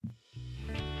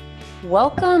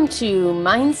Welcome to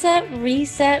Mindset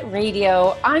Reset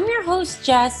Radio. I'm your host,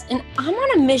 Jess, and I'm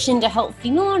on a mission to help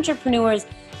female entrepreneurs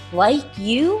like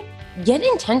you get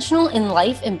intentional in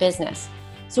life and business.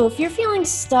 So if you're feeling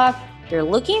stuck, you're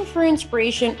looking for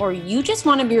inspiration, or you just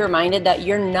want to be reminded that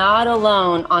you're not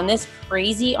alone on this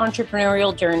crazy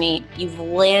entrepreneurial journey, you've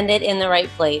landed in the right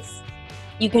place.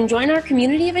 You can join our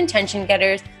community of intention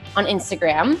getters on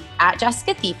Instagram at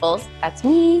Jessica Thiefels, that's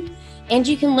me. And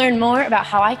you can learn more about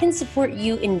how I can support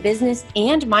you in business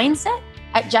and mindset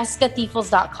at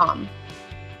jessicathiefels.com.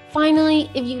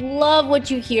 Finally, if you love what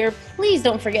you hear, please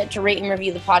don't forget to rate and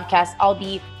review the podcast. I'll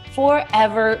be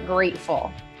forever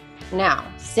grateful. Now,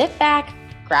 sit back,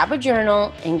 grab a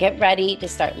journal, and get ready to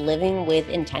start living with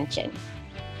intention.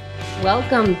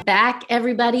 Welcome back,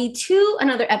 everybody, to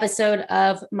another episode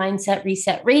of Mindset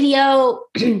Reset Radio.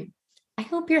 I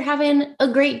hope you're having a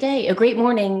great day, a great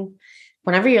morning.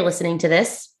 Whenever you're listening to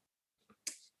this,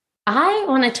 I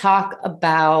want to talk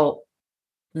about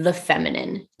the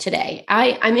feminine today.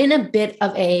 I'm in a bit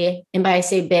of and by I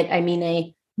say bit, I mean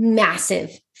a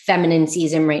massive feminine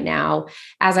season right now.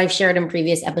 As I've shared in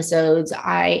previous episodes,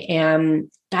 I am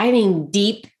diving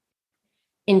deep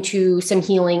into some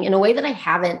healing in a way that I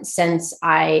haven't since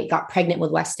I got pregnant with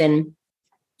Weston.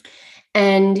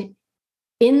 And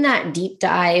in that deep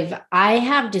dive, I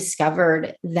have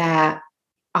discovered that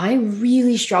I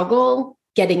really struggle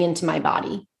getting into my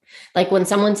body. Like when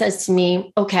someone says to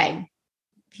me, okay,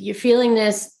 you're feeling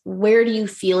this, where do you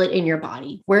feel it in your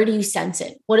body? Where do you sense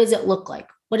it? What does it look like?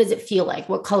 What does it feel like?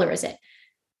 What color is it?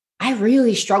 I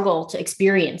really struggle to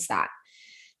experience that.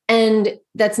 And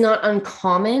that's not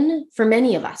uncommon for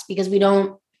many of us because we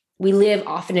live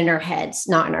often in our heads,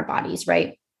 not in our bodies,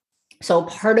 right? So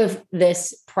part of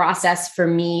this process for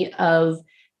me of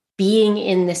being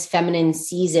in this feminine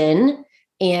season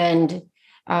and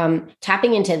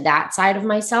tapping into that side of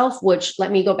myself, which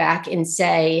let me go back and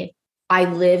say, I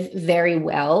live very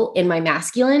well in my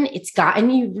masculine. It's gotten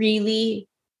me really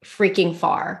freaking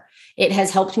far. It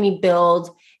has helped me build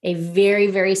a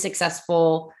very, very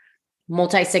successful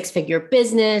multi-six-figure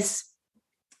business.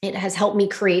 It has helped me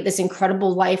create this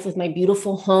incredible life with my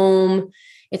beautiful home.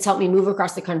 It's helped me move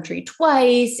across the country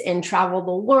twice and travel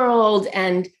the world.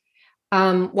 And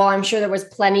while I'm sure there was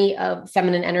plenty of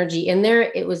feminine energy in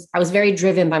there, I was very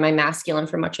driven by my masculine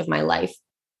for much of my life.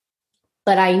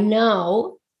 But I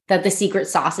know that the secret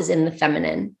sauce is in the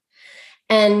feminine.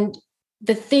 And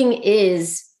the thing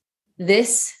is,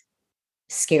 this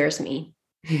scares me.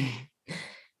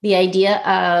 The idea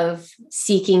of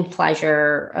seeking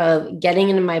pleasure, of getting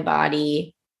into my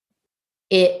body,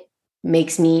 it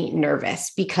makes me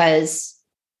nervous because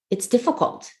it's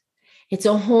difficult. It's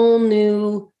a whole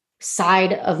new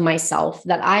side of myself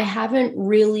that I haven't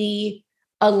really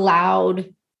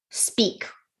allowed speak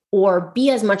or be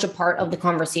as much a part of the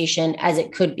conversation as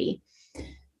it could be.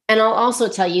 And I'll also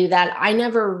tell you that I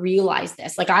never realized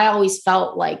this. Like I always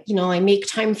felt like, I make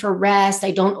time for rest.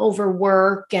 I don't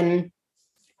overwork. And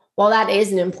while that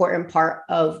is an important part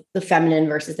of the feminine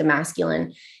versus the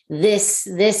masculine, this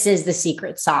is the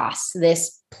secret sauce,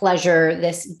 this pleasure,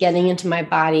 this getting into my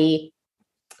body.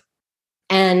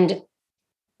 And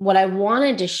what I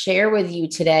wanted to share with you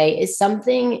today is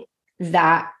something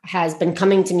that has been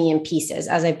coming to me in pieces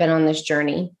as I've been on this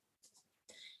journey.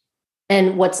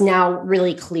 And what's now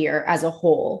really clear as a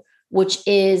whole, which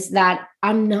is that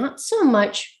I'm not so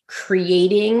much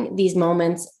creating these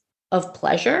moments of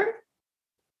pleasure,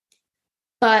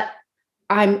 but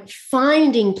I'm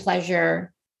finding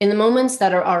pleasure in the moments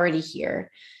that are already here.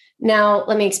 Now,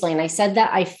 let me explain. I said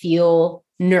that I feel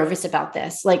nervous about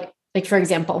this. Like for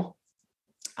example,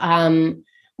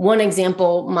 one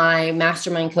example my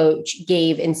mastermind coach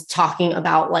gave in talking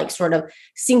about like sort of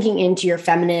sinking into your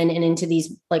feminine and into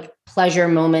these like pleasure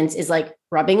moments is like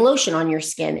rubbing lotion on your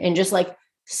skin and just like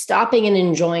stopping and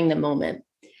enjoying the moment.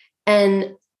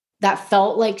 And that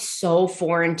felt like so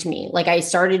foreign to me. Like I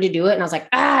started to do it and I was like,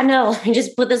 no, I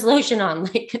just put this lotion on.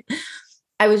 Like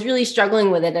I was really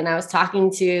struggling with it. And I was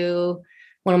talking to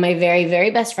one of my very, very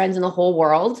best friends in the whole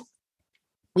world.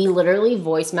 We literally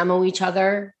voice memo each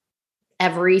other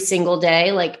every single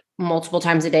day, like multiple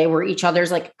times a day. We're each other's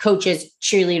like coaches,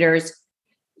 cheerleaders,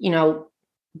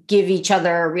 give each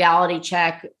other a reality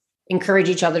check, encourage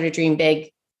each other to dream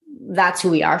big. That's who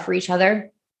we are for each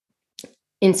other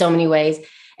in so many ways.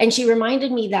 And she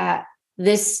reminded me that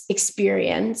this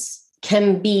experience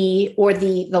can be, or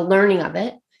the learning of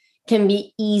it can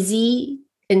be easy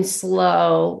and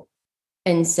slow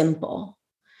and simple.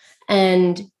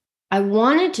 And I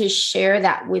wanted to share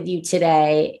that with you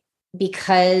today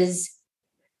because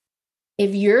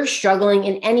If you're struggling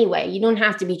in any way, you don't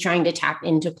have to be trying to tap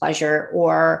into pleasure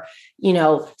or,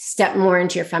 step more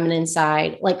into your feminine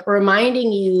side, like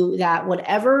reminding you that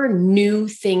whatever new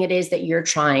thing it is that you're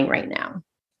trying right now,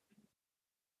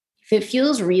 if it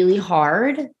feels really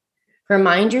hard,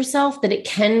 remind yourself that it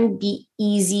can be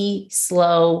easy,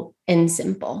 slow, and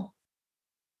simple.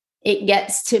 It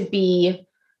gets to be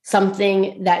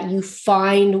something that you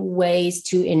find ways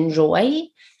to enjoy,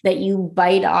 that you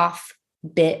bite off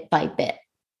bit by bit.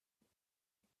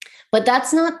 But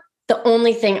that's not the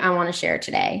only thing I want to share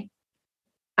today.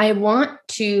 I want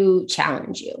to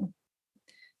challenge you.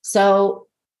 So,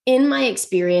 in my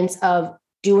experience of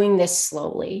doing this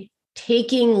slowly,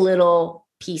 taking little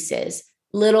pieces,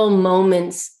 little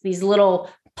moments, these little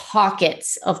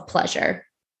pockets of pleasure.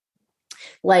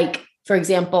 Like, for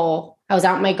example, I was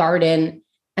out in my garden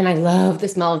and I love the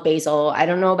smell of basil. I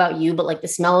don't know about you, but like the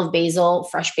smell of basil,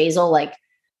 fresh basil, like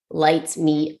lights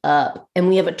me up. And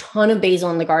we have a ton of basil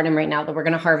in the garden right now that we're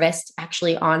going to harvest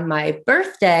actually on my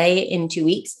birthday in 2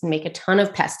 weeks and make a ton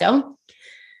of pesto.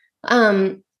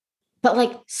 But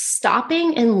like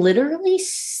stopping and literally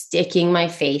sticking my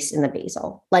face in the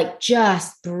basil, like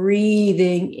just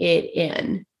breathing it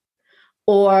in.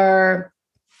 Or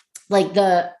like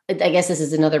I guess this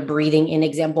is another breathing in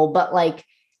example, but like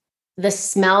the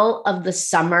smell of the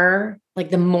summer,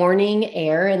 like the morning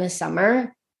air in the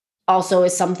summer also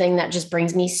is something that just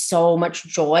brings me so much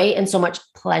joy and so much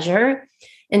pleasure.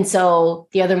 And so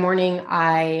the other morning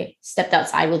I stepped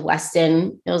outside with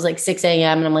Weston. It was like 6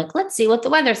 a.m. And I'm like, let's see what the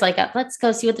weather's like. Let's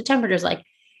go see what the temperature's like.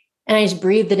 And I just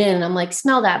breathed it in and I'm like,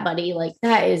 smell that, buddy. Like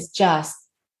that is just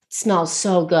smells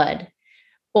so good.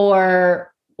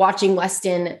 Or watching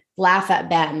Weston laugh at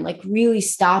Ben, like really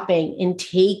stopping and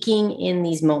taking in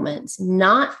these moments,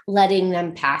 not letting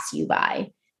them pass you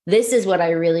by. This is what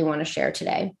I really want to share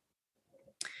today.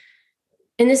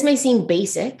 And this may seem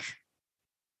basic.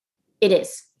 It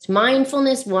is. It's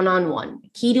mindfulness one-on-one.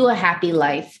 Key to a happy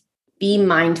life. Be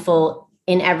mindful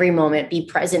in every moment. Be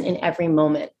present in every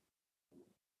moment.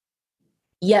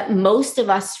 Yet most of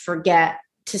us forget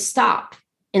to stop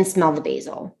and smell the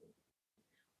basil,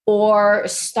 or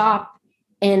stop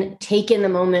and take in the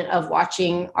moment of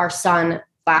watching our son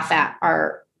laugh at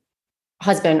our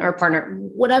husband or partner,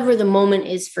 whatever the moment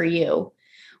is for you.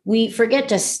 We forget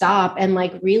to stop and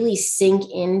like really sink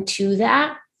into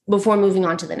that before moving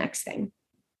on to the next thing.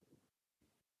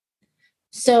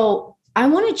 So I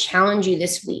want to challenge you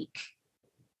this week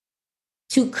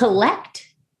to collect,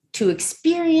 to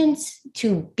experience,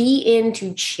 to be in,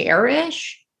 to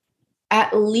cherish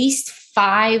at least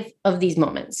 5 of these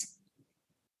moments.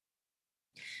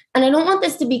 And I don't want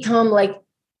this to become like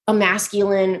a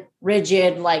masculine,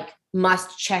 rigid, like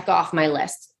must check off my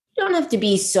list. You don't have to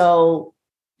be so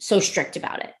strict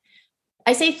about it.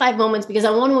 I say 5 moments because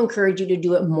I want to encourage you to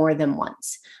do it more than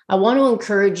once. I want to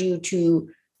encourage you to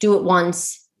do it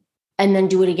once and then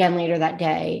do it again later that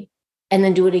day and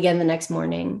then do it again the next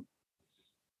morning.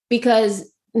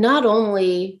 Because not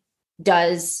only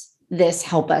does this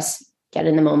help us get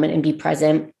in the moment and be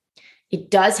present, it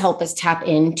does help us tap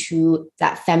into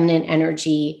that feminine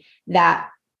energy, that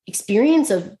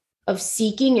experience of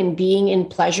seeking and being in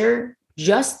pleasure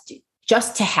just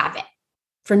to have it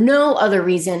for no other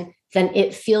reason than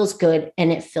it feels good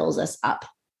and it fills us up.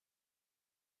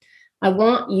 I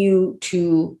want you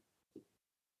to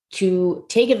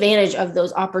take advantage of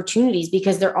those opportunities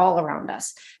because they're all around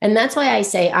us. And that's why I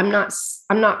say I'm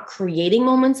not creating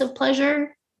moments of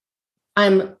pleasure.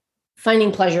 I'm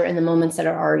finding pleasure in the moments that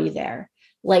are already there.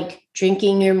 Like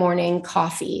drinking your morning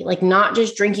coffee, like not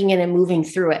just drinking it and moving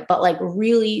through it, but like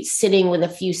really sitting with a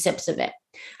few sips of it.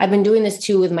 I've been doing this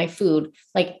too with my food,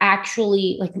 like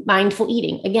actually like mindful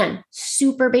eating. Again,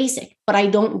 super basic, but I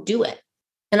don't do it.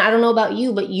 And I don't know about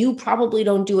you, but you probably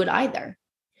don't do it either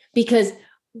because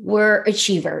we're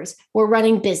achievers. We're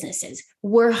running businesses.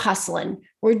 We're hustling.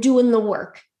 We're doing the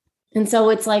work. And so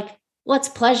it's like, what's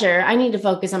pleasure? I need to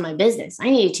focus on my business. I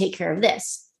need to take care of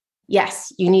this.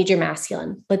 Yes, you need your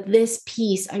masculine, but this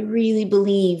piece, I really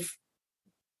believe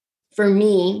for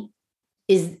me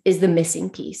is the missing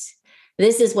piece.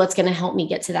 This is what's going to help me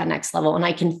get to that next level. And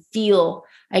I can feel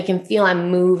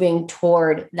I'm moving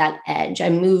toward that edge.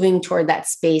 I'm moving toward that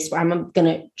space where I'm going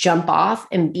to jump off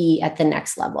and be at the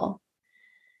next level.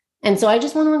 And so I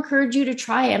just want to encourage you to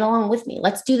try it along with me.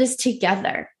 Let's do this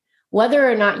together. Whether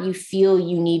or not you feel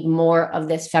you need more of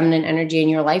this feminine energy in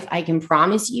your life, I can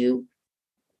promise you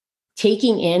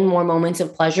taking in more moments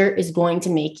of pleasure is going to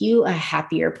make you a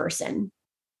happier person.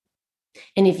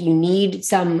 And if you need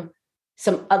some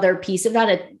some other piece of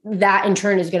that, that in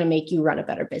turn is going to make you run a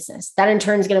better business. That in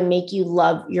turn is going to make you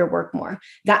love your work more.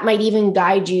 That might even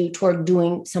guide you toward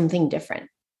doing something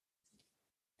different.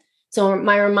 So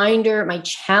my reminder, my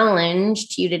challenge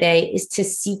to you today is to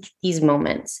seek these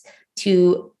moments,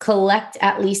 to collect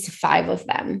at least 5 of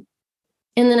them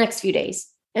in the next few days.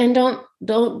 And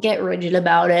don't get rigid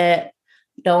about it.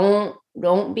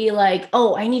 Don't be like,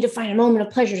 oh, I need to find a moment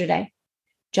of pleasure today.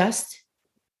 Just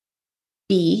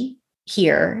be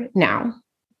here now.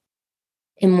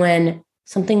 And when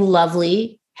something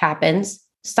lovely happens,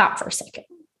 stop for a second.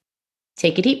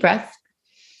 Take a deep breath.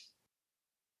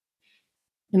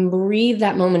 And breathe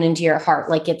that moment into your heart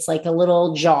like it's like a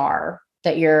little jar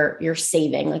that you're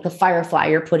saving, like a firefly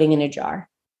you're putting in a jar.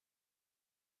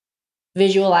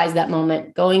 Visualize that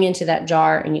moment going into that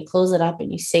jar, and you close it up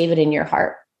and you save it in your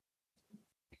heart.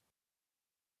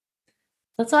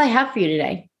 That's all I have for you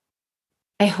today.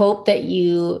 I hope that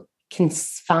you can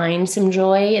find some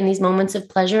joy in these moments of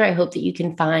pleasure. I hope that you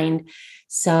can find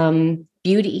some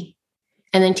beauty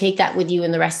and then take that with you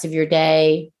in the rest of your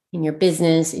day, in your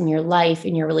business, in your life,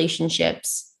 in your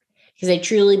relationships. Because I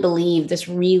truly believe this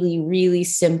really, really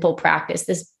simple practice,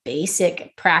 this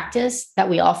basic practice that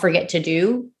we all forget to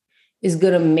do, is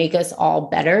going to make us all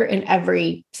better in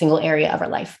every single area of our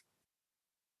life.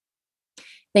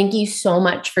 Thank you so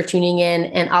much for tuning in,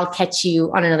 and I'll catch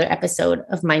you on another episode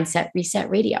of Mindset Reset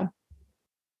Radio.